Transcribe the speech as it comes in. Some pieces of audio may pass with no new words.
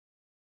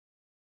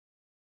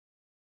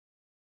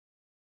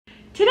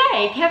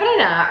Today, Kevin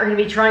and I are going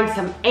to be trying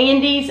some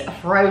Andy's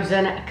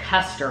frozen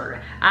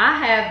custard. I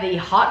have the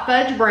hot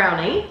fudge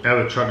brownie. I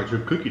have a chocolate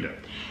chip cookie dough.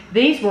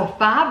 These were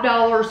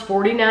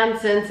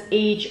 $5.49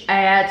 each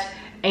at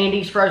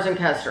Andy's frozen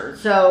custard.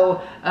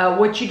 So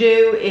what you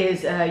do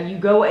is you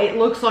go, it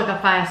looks like a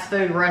fast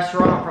food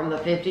restaurant from the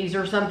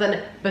 50s or something,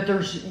 but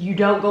you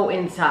don't go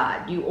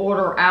inside. You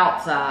order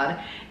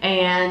outside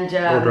and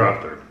Or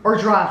drive-thru. Or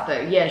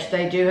drive-thru. Yes,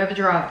 they do have a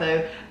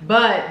drive-thru,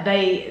 but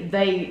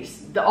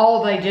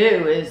all they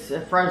do is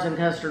frozen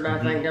custard,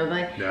 I think, don't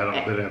they?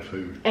 Yeah, they don't have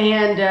food.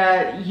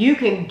 And you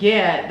can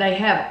they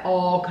have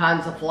all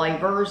kinds of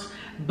flavors,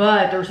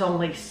 but there's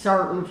only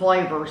certain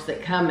flavors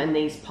that come in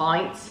these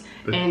pints.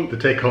 The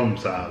take-home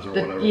size or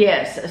whatever.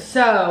 Yes,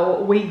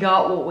 so we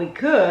got what we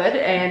could,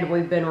 and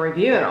we've been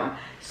reviewing them.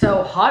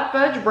 So hot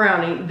fudge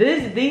brownie,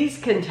 these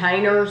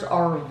containers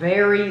are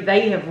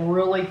they have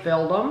really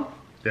filled them.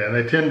 Yeah, and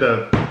they tend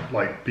to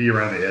like be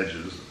around the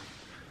edges.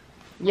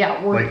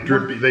 Yeah,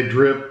 they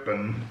drip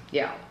and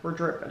yeah, we're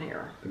dripping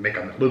here. They make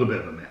a little bit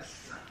of a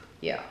mess.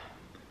 Yeah.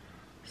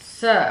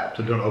 So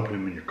don't open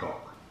them in your car.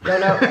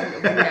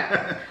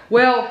 Yeah.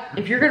 Well,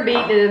 if you're going to be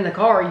eating it in the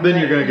car, you're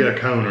going to get a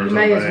cone or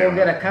something. You may as well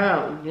get a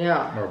cone,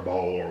 yeah. Or a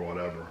bowl or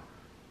whatever.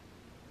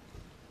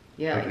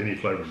 Yeah. Like any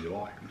flavor you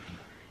like.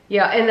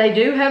 Yeah, and they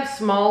do have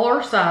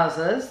smaller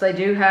sizes. They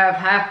do have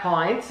half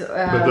pints.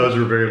 But those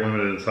are very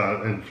limited in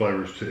size and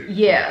flavors too.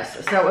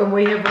 Yes. So, and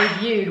we have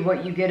reviewed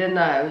what you get in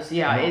those.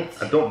 Yeah, I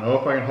don't know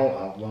if I can hold.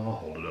 I'll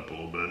hold it up a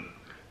little bit.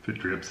 If it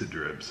drips, it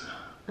drips.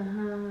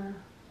 Yeah.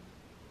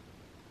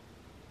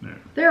 Yeah.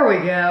 There we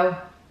go.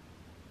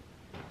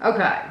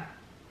 Okay.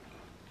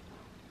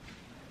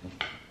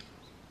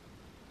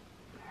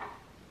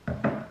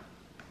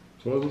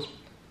 So what is this?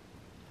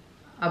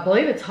 I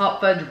believe it's hot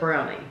fudge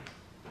brownie.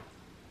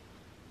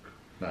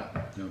 No.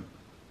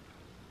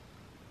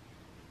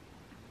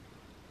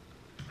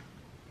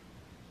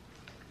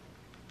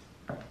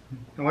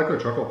 I like the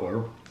chocolate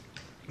flavor.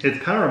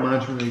 It kind of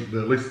reminds me,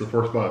 at least the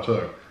first bite I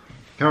took,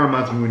 kind of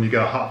reminds me when you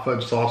got a hot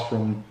fudge sauce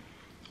from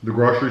the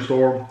grocery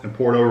store and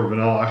pour it over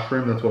vanilla ice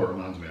cream. That's what it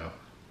reminds me of.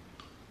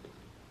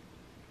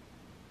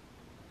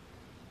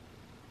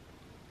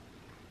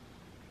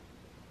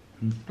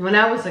 When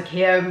I was a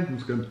kid,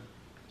 It's good.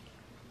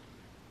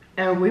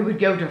 And we would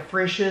go to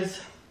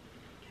Frisch's.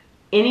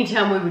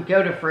 Anytime we would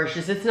go to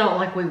Frisch's, it's not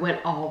like we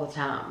went all the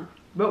time.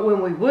 But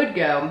when we would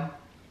go,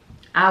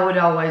 I would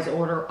always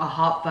order a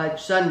hot fudge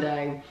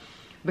sundae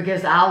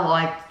because I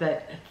liked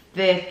that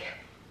thick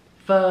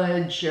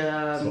fudge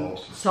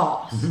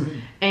sauce.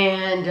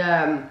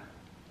 And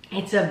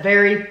it's a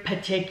very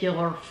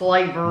particular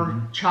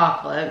flavor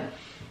chocolate,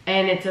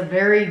 and it's a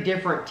very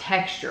different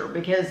texture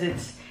because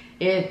it's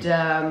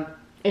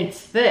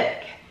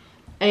thick.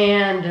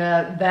 And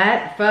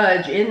that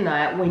fudge in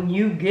that, when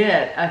you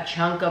get a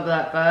chunk of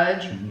that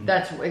fudge,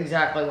 that's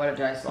exactly what it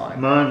tastes like.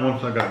 Mine,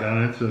 once I got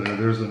down into it,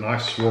 there's a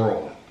nice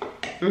swirl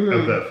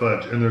of that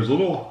fudge. And there's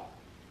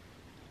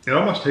it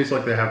almost tastes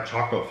like they have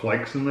chocolate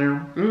flakes in there.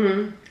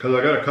 Because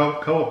I got a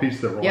couple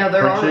pieces that were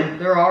crunchy.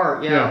 There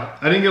are, yeah.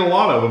 I didn't get a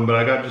lot of them, but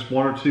I got just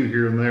one or two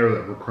here and there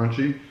that were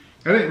crunchy.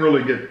 I didn't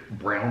really get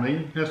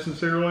brownie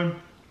necessarily.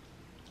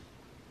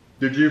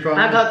 Did you find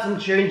I got some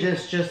chewing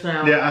just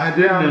now. Yeah, I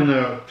did in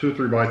the 2 or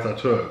 3 bites I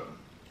took.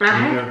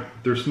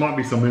 There might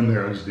be some in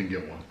there, I just didn't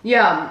get one.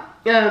 Yeah,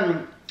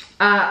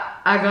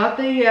 I got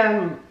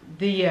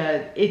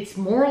it's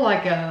more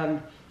like a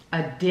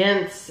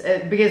dense,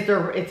 because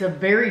it's a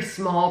very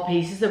small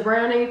pieces of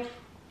brownie.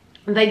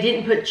 They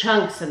didn't put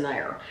chunks in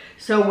there.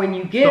 So when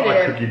you get it's not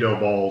like cookie dough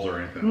balls or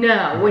anything.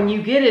 No, when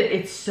you get it,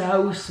 it's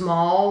so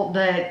small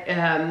that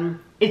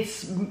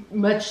it's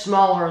much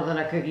smaller than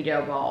a cookie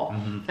dough ball.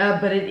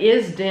 But it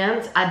is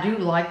dense. I do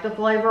like the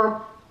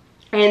flavor.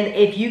 And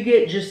if you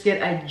just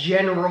get a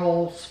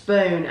general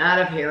spoon out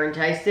of here and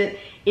taste it,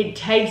 it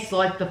tastes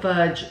like the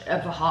fudge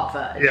of a hot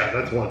fudge. Yeah,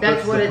 that's what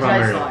it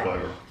tastes like.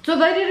 Flavor. So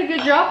they did a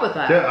good job with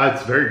that. Yeah,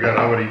 it's very good.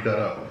 I would eat that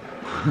up.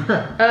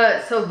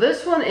 So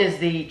this one is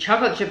the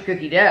chocolate chip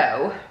cookie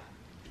dough.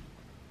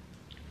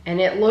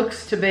 And it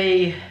looks to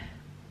be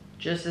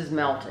just as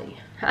melty.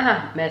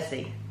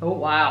 Messy. Oh,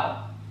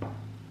 wow.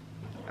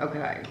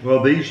 Okay.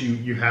 Well, these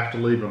you have to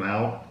leave them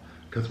out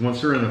because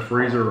once they're in the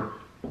freezer,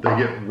 they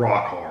get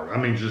rock hard. I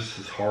mean, just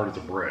as hard as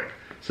a brick.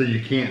 So you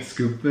can't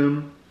scoop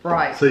them.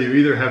 Right. So you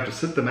either have to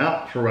sit them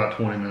out for about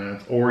 20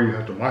 minutes or you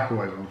have to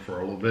microwave them for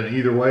a little bit.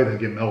 Either way, they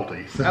get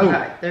melty. So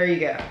okay, there you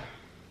go.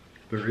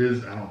 I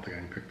don't think I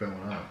can pick that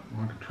one up.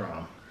 I can try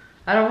them.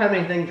 I don't have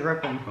anything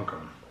dripping. Okay.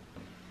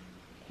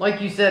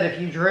 Like you said,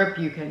 if you drip,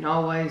 you can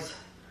always...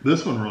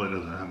 This one really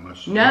doesn't have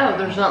much. No,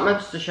 there's not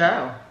much to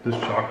show. This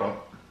chocolate.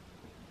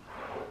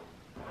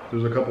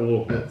 There's a couple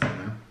little bits in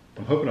there.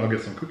 I'm hoping I'll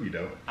get some cookie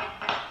dough.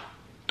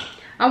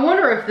 I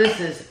wonder if this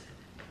is...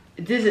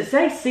 Does it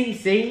say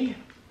CC?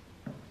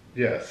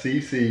 Yeah,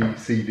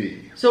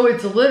 CCCD. So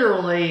it's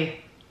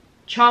literally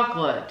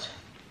chocolate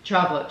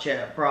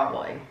chip,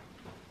 probably.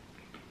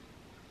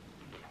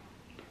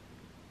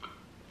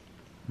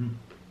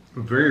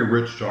 Very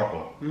rich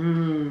chocolate.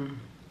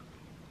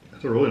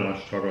 It's a really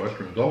nice chocolate ice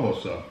cream. It's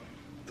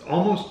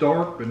almost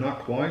dark, but not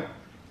quite.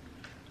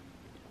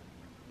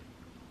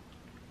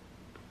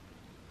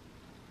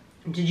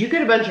 Did you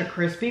get a bunch of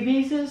crispy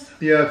pieces?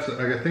 Yeah,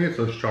 I think it's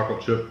those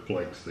chocolate chip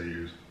flakes they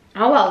use.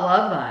 Oh, I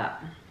love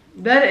that.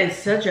 That is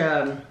such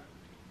a,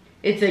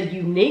 it's a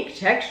unique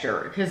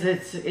texture because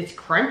it's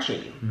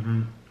crunchy.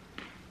 Mm-hmm.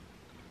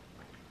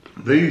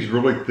 These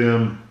really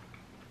thin,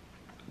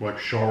 like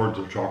shards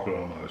of chocolate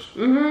almost.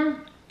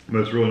 Mm-hmm. But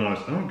it's really nice.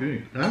 I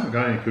haven't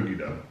got any cookie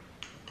dough.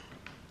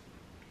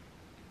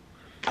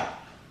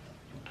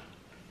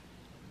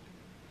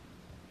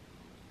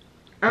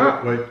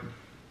 Oh, wait.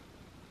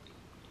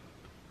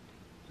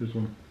 This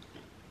one.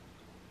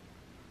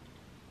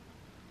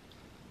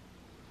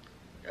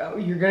 Oh,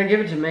 you're gonna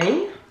give it to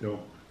me? No,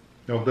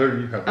 there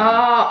you have it.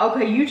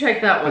 Okay, you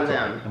take that one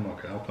then. Okay. I'm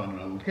okay. I'll find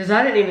another one. Because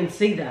I didn't even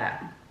see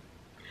that.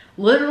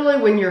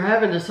 Literally, when you're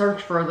having to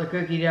search for the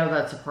cookie dough,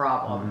 that's a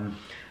problem. Mm-hmm.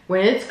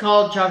 When it's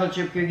called chocolate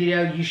chip cookie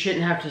dough, you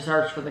shouldn't have to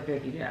search for the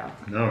cookie dough.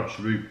 No, it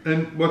should be.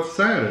 And what's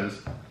sad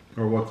is,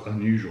 or what's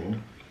unusual,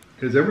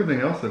 is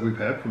everything else that we've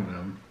had from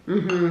them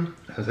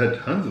has had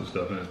tons of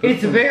stuff in it.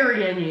 It's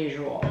very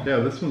unusual. Yeah,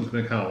 this one's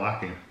been kind of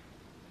lacking.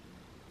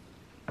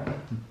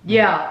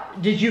 Yeah.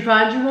 Did you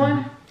find you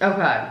one?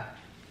 Okay.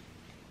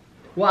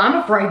 Well,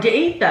 I'm afraid to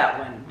eat that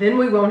one. Then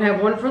we won't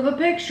have one for the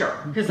picture.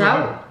 Because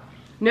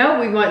no,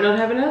 we might not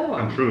have another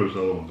one. I'm sure there's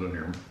other ones in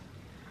here.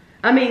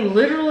 I mean,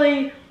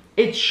 literally,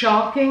 it's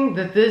shocking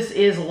that this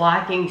is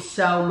lacking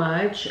so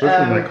much.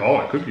 Especially when they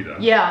call it cookie dough.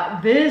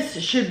 Yeah,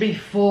 this should be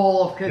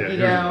full of cookie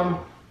dough.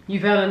 You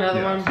found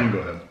another one? Yeah, so you go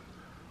ahead.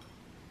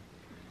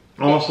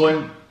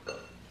 Honestly,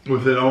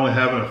 with it only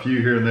having a few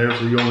here and there,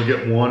 so you only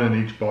get one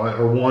in each bite,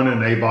 or one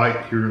in a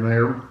bite here and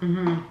there,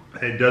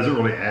 it doesn't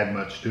really add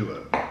much to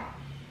it.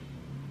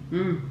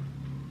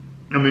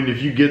 I mean,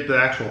 if you get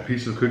the actual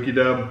piece of cookie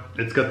dough,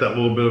 it's got that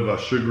little bit of a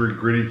sugary,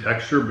 gritty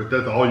texture, but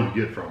that's all you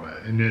get from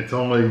it. And it's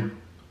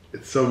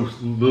so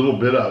little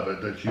bit of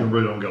it that you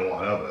really don't get a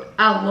lot of it.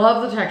 I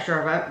love the texture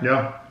of it.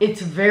 Yeah.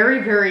 It's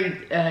very,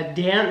 very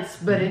dense,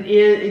 but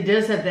it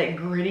does have that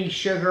gritty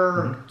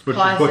sugar. Which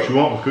is what you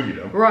want with cookie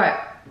dough. Right.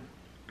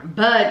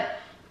 But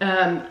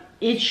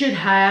it should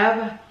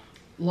have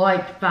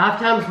like 5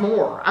 times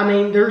more. I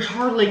mean, there's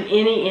hardly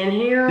any in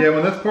here. Yeah,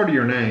 well, that's part of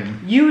your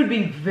name. You would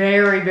be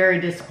very, very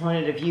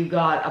disappointed if you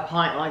got a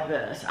pint like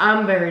this.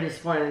 I'm very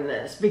disappointed in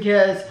this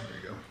because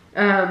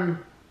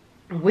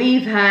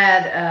we've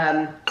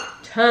had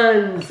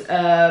tons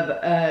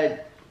of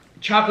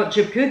chocolate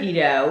chip cookie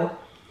dough,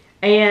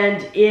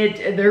 and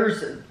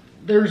there's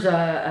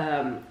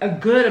a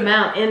good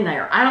amount in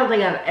there. I don't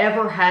think I've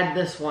ever had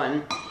this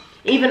one,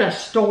 even a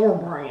store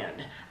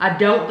brand. I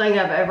don't think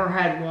I've ever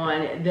had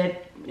one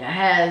that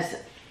has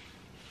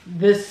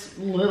this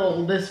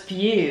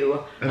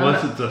few.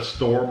 Unless it's a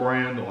store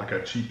brand, like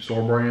a cheap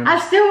store brand.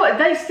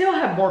 They still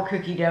have more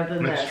cookie dough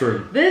than this. That's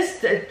true.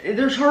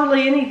 There's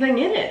hardly anything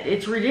in it.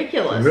 It's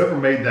ridiculous. Whoever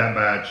made that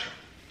batch.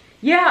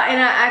 Yeah,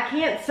 and I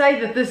can't say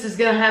that this is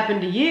going to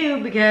happen to you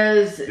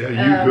because...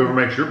 Yeah, whoever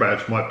makes your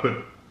batch might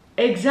put...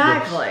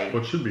 Exactly.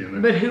 What should be in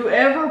there. But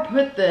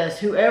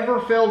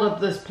whoever filled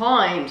up this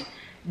pint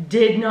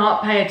did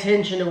not pay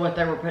attention to what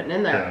they were putting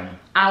in there. Yeah.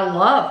 I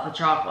love the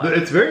chocolate.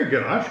 It's very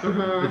good ice cream.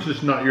 It's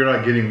just you're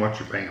not getting what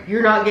you're paying for.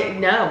 You're not getting,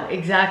 no,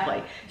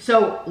 exactly.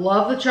 So,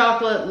 love the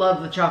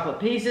chocolate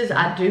pieces.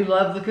 I do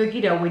love the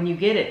cookie dough when you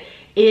get it.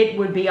 It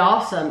would be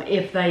awesome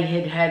if they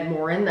had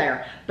more in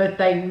there. But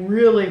they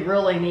really,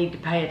 really need to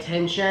pay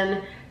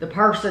attention. The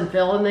person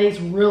filling these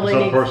really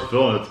needs... It's not the person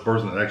filling it, it's the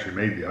person that actually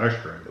made the ice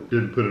cream.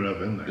 Didn't put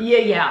enough in there.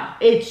 Yeah.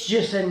 It's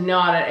just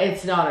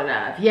it's not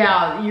enough.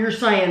 Yeah, you're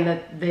saying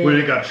that... When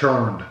it got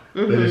churned,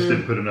 they just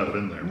didn't put enough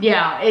in there.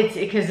 Yeah,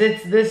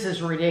 this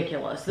is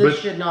ridiculous. This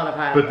should not have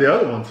happened. But the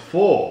other one's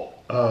full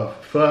of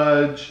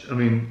fudge. I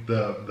mean,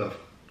 the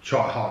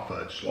hot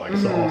fudge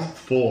sauce. It's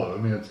full of it.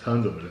 I mean, it's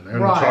tons of it in there.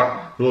 Right.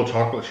 And the little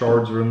chocolate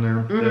shards are in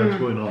there. Yeah,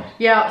 it's really nice.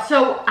 Yeah,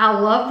 so I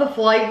love the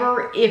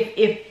flavor.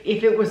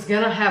 If it was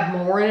going to have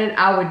more in it,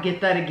 I would get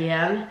that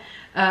again.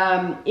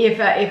 If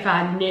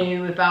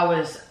I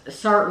was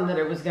certain that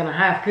it was going to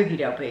have cookie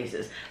dough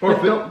pieces.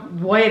 But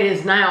the way it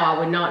is now, I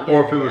would not get it.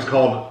 Or if it was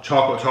called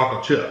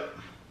chocolate chip.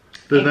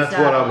 Then that's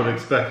what I would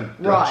expect.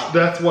 Right.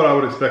 That's what I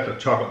would expect a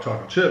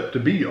chocolate chip to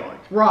be like.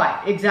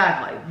 Right,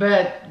 exactly.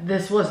 But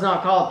this was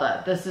not called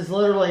that. This is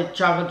literally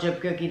chocolate chip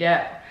cookie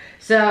dough.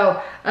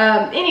 So,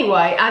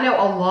 anyway, I know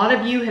a lot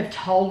of you have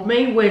told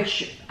me,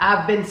 which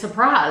I've been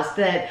surprised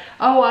that,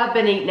 I've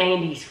been eating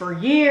Andy's for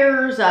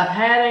years. I've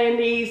had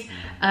Andy's.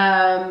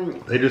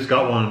 They just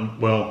got one.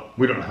 Well,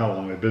 we don't know how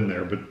long they've been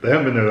there, but they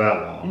haven't been there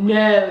that long.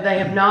 No, they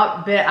have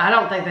not been. I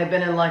don't think they've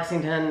been in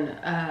Lexington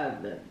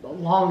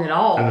long at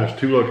all. And there's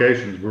 2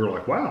 locations. We were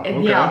like, wow. Okay.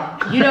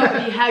 Yeah, you know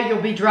how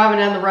you'll be driving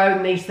down the road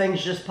and these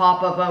things just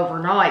pop up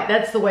overnight.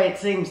 That's the way it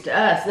seems to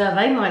us. Now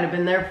they might have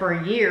been there for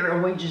a year,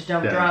 and we just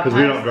don't drive. Because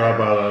we don't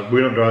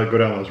go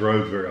down those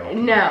roads very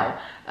often. No.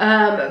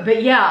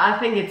 But yeah, I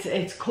think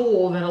it's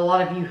cool that a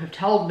lot of you have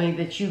told me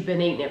that you've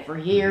been eating it for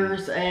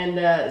years, and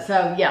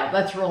so yeah,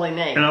 that's really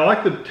neat. And I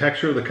like the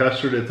texture of the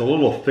custard. It's a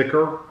little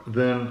thicker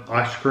than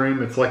ice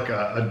cream. It's like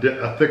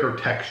a thicker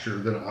texture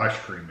than ice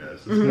cream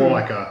is. It's more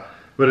like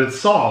but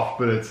it's soft,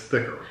 but it's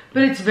thicker.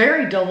 But it's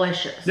very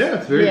delicious. Yeah,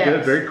 it's very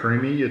good, very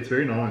creamy. It's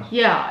very nice.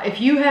 Yeah, if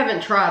you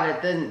haven't tried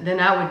it, then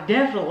I would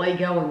definitely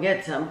go and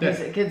get some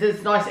because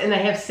it's nice, and they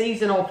have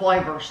seasonal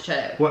flavors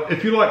too. Well,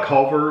 if you like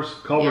Culver's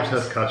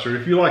has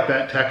custard. If you like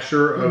that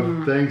texture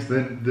of things,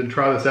 then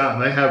try this out,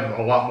 and they have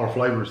a lot more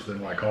flavors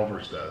than like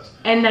Culver's does.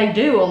 And they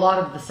do a lot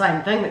of the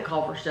same thing that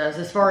Culver's does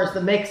as far as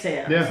the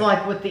mix-ins. Yeah.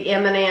 Like with the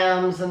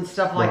M&Ms and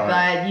stuff like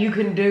that, you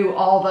can do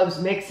all those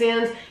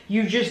mix-ins.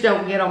 You just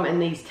don't get them in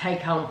these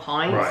take-home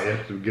pints. Right, you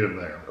have to get them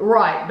there.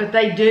 Right, but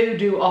they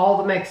do all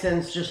the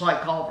mix-ins just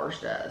like Culver's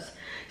does.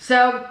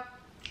 So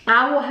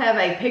I will have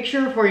a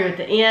picture for you at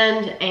the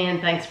end,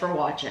 and thanks for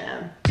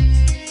watching.